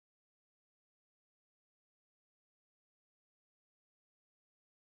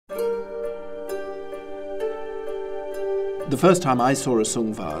The first time I saw a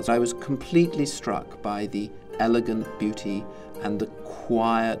Sung vase, I was completely struck by the elegant beauty and the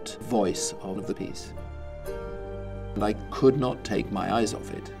quiet voice of the piece. And I could not take my eyes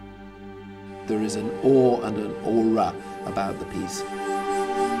off it. There is an awe and an aura about the piece.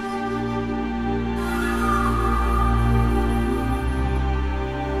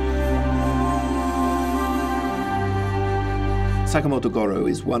 Sakamoto Goro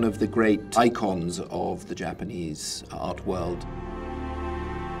is one of the great icons of the Japanese art world.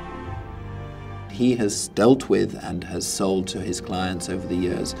 He has dealt with and has sold to his clients over the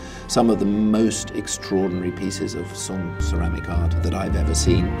years some of the most extraordinary pieces of Sung ceramic art that I've ever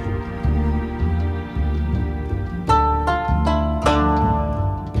seen.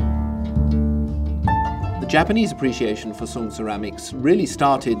 The Japanese appreciation for Sung ceramics really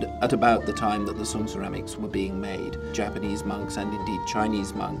started at about the time that the Sung ceramics were being made. Japanese monks and indeed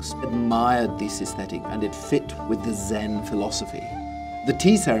Chinese monks admired this aesthetic, and it fit with the Zen philosophy. The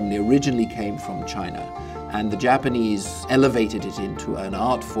tea ceremony originally came from China, and the Japanese elevated it into an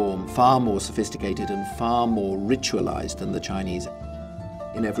art form far more sophisticated and far more ritualized than the Chinese.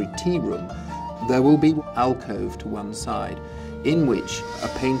 In every tea room, there will be an alcove to one side in which a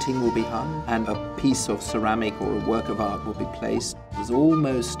painting will be hung and a piece of ceramic or a work of art will be placed. There's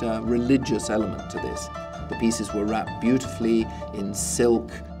almost a religious element to this. The pieces were wrapped beautifully in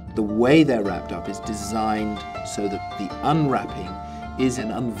silk. The way they're wrapped up is designed so that the unwrapping is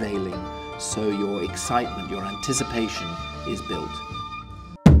an unveiling, so your excitement, your anticipation is built.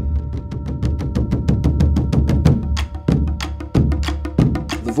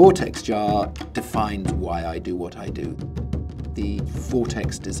 The vortex jar defines why I do what I do. The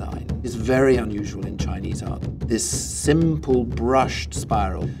vortex design is very unusual in Chinese art. This simple brushed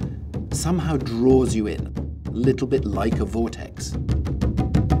spiral somehow draws you in, a little bit like a vortex.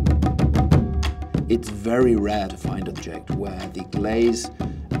 It's very rare to find an object where the glaze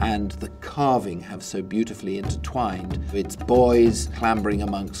and the carving have so beautifully intertwined. It's boys clambering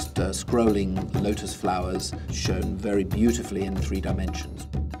amongst scrolling lotus flowers, shown very beautifully in 3 dimensions.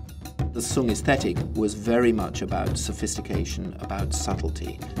 The Sung aesthetic was very much about sophistication, about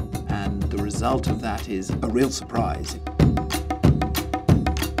subtlety, and the result of that is a real surprise.